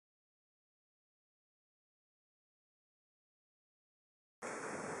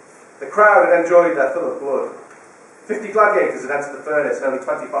The crowd had enjoyed their fill of blood. 50 gladiators had entered the furnace and only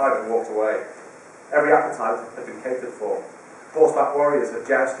 25 had walked away. Every appetite had been catered for. Horseback warriors had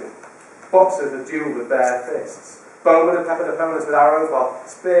jousted. Boxers had duelled with bare fists. Bowmen had peppered opponents with arrows, while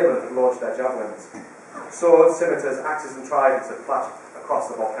spearmen had launched their javelins. Swords, scimitars, axes and tridents had flashed across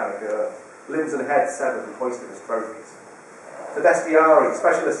the volcanic earth. Limbs and heads severed and hoisted as trophies. The bestiari,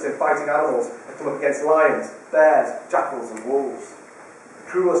 specialists in fighting animals, had come up against lions, bears, jackals and wolves.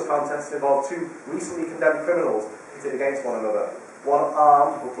 The cruelest contests involved two recently condemned criminals pitted against one another. One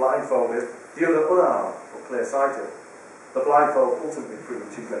armed but blindfolded, the other unarmed but clear-sighted. The blindfold ultimately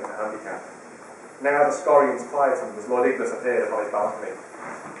proved too great a handicap. Now the Scorians quietened as Lord Ignis appeared upon his balcony.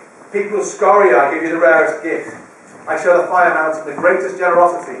 People of Scoria, I give you the rarest gift. I show the Fire Mountain the greatest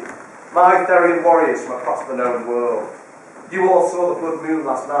generosity. My Therian warriors from across the known world. You all saw the blood moon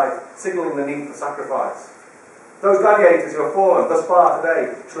last night, signalling the need for sacrifice. Those gladiators who have fallen thus far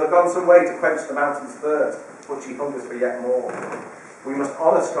today shall have gone some way to quench the mountain's thirst, but she hungers for yet more. We must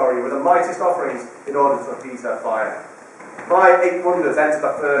honour Scoria with the mightiest offerings in order to appease her fire. My 8 wonders enter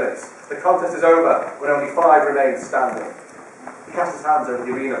the furnace. The contest is over when only 5 remain standing. He cast his hands over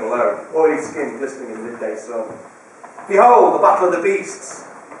the arena below, oily skin glistening in the midday sun. Behold, the battle of the beasts!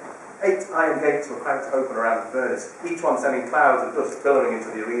 8 iron gates were cranked open around the furnace, each one sending clouds of dust billowing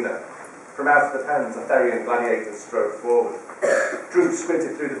into the arena. From out of the pens, the Therian gladiators strode forward. Drew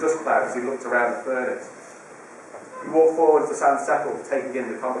squinted through the dust cloud as he looked around the furnace. He walked forward as the sand settled, taking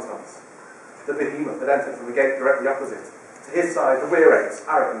in the combatants. The behemoth had entered from the gate directly opposite. To his side, the Wereworld,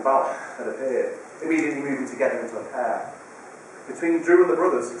 Arik and Balak, had appeared, immediately moving together into a pair. Between Drew and the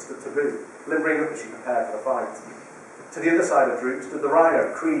brothers stood Taboo, limbering up as she prepared for the fight. To the other side of Drew stood the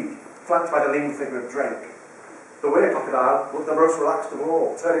rhino, Krieg, flanked by the lean figure of Drake. The were-crocodile looked the most relaxed of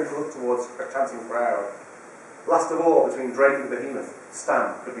all, turning to look towards a chanting crowd. Last of all, between Drake and the behemoth,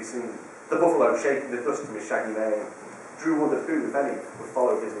 Stan could be seen, the buffalo shaking the dust from his shaggy mane. Drew wondered who, if any, would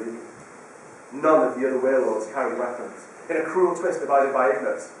follow his lead. None of the other warlords carried weapons. In a cruel twist devised by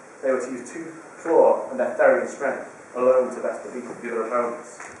Ignis, they were to use tooth, claw, and their Therian strength alone to best defeat the other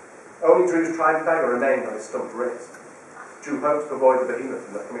opponents. Only Drew's trident dagger remained on his stumped wrist. Drew hoped to avoid the behemoth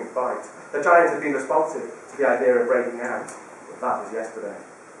in the coming fight. The giant had been responsive to the idea of breaking out, but that was yesterday.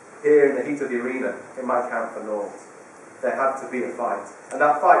 Here in the heat of the arena, it might count for naught. There had to be a fight, and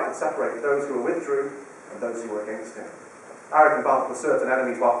that fight would separate those who were with Drew and those who were against him. Arik and Balak were certain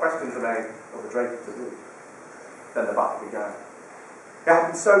enemies, while questions remained over Drake and Taboo. Then the battle began. It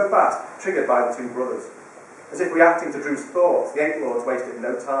happened so fast, triggered by the 2 brothers. As if reacting to Drew's thoughts, the 8 lords wasted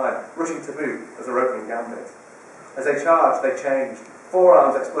no time, rushing Taboo as their opening gambit. As they charged, they changed,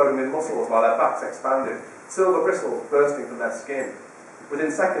 forearms exploding with muscles while their backs expanded, silver bristles bursting from their skin.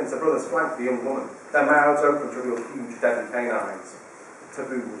 Within seconds, the brothers flanked the young woman, their mouths open to reveal huge, deadly canines.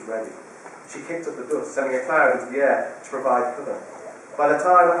 Taboo was ready. She kicked up the dust, sending a cloud into the air to provide cover. By the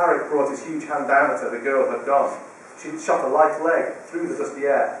time Arik brought his huge hand down at her, the girl had gone. She'd shot a light leg through the dusty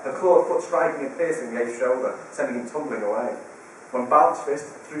air, her clawed foot striking and piercing the 8th shoulder, sending him tumbling away. When Balak's fist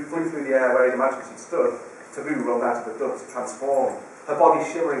flew through the air where he'd imagined she'd stood, Taboo rolled out of the dust, transformed, her body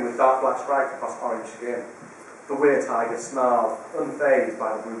shimmering with dark black stripes across orange skin. The were-tiger snarled, unfazed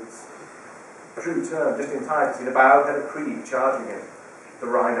by the brutes. Drew turned just in time to see the bowed head of Krieg charging him. The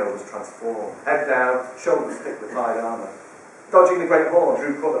rhino was transformed, head down, shoulders thick with hide armour. Dodging the great horn,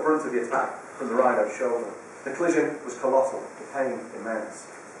 Drew caught the brunt of the attack from the rhino's shoulder. The collision was colossal, the pain immense.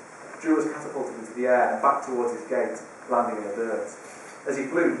 Drew was catapulted into the air and back towards his gate, landing in the dirt. As he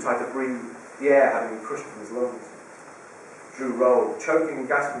flew, he tried to breathe, the air having been crushed from his lungs. Drew rolled, choking and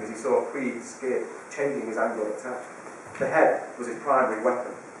gasping as he saw Krieg skid, changing his angle of attack. The head was his primary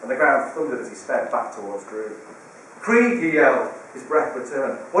weapon, and the ground thundered as he sped back towards Drew. "Krieg!" he yelled, his breath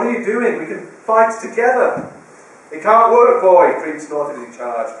returned. "What are you doing? We can fight together!" "It can't work, boy," Krieg snorted as he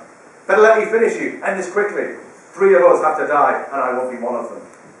charged. "Better let me finish you, end this quickly. 3 of us have to die, and I won't be one of them."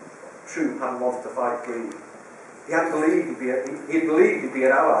 Drew hadn't wanted to fight Krieg. He believed he'd be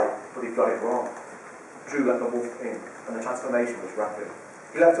an ally, but he'd got it wrong. Drew let the wolf in, and the transformation was rapid.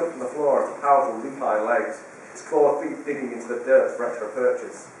 He leapt up from the floor with powerful lupine legs, his clawed feet digging into the dirt for extra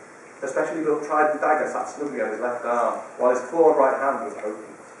purchase. The specially built trident dagger sat snugly on his left arm, while his clawed right hand was open.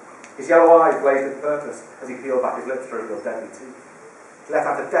 His yellow eyes blazed with purpose as he peeled back his lips to reveal deadly teeth. He let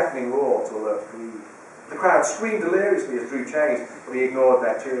out a deafening roar to alert Krieg. The crowd screamed deliriously as Drew changed, but he ignored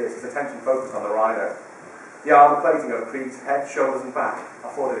their cheers, his attention focused on the rhino. The armour plating over Krieg's head, shoulders and back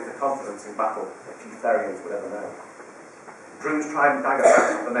afforded it the confidence in battle that few Therians would ever know. Drew's trident dagger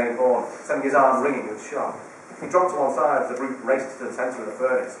snapped off the main horn, sending his arm ringing with shock. He dropped to one side as the brute raced to the centre of the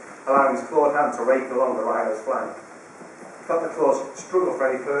furnace, allowing his clawed hand to rake along the rhino's flank. felt the claws struggle for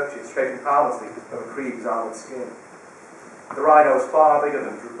any purchase, scraping harmlessly over Creed's armoured skin. The rhino was far bigger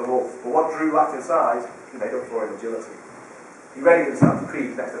than the wolf, but what Drew lacked in size, he made up for in agility. He readied himself for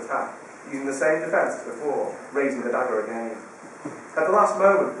Creed's next attack, using the same defence as before, raising the dagger again. At the last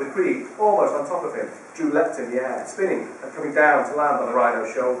moment, with Creed almost on top of him, Drew leapt in the air, spinning and coming down to land on the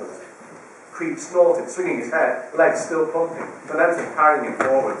rhino's shoulders. Creed snorted, swinging his head, legs still pumping, momentum carrying him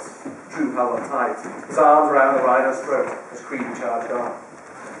forwards. Drew held on tight, his arms around the rhino's throat as Creed charged on.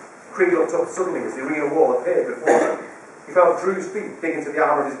 Creed looked up suddenly as the arena wall appeared before him. He felt Drew's feet dig into the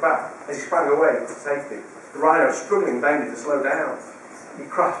armour of his back as he sprang away to safety. The rhino, struggling vainly to slow down. He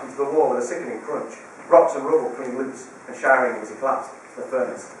crashed into the wall with a sickening crunch, rocks and rubble coming loose and showering as he collapsed to the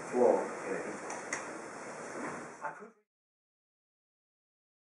furnace floor.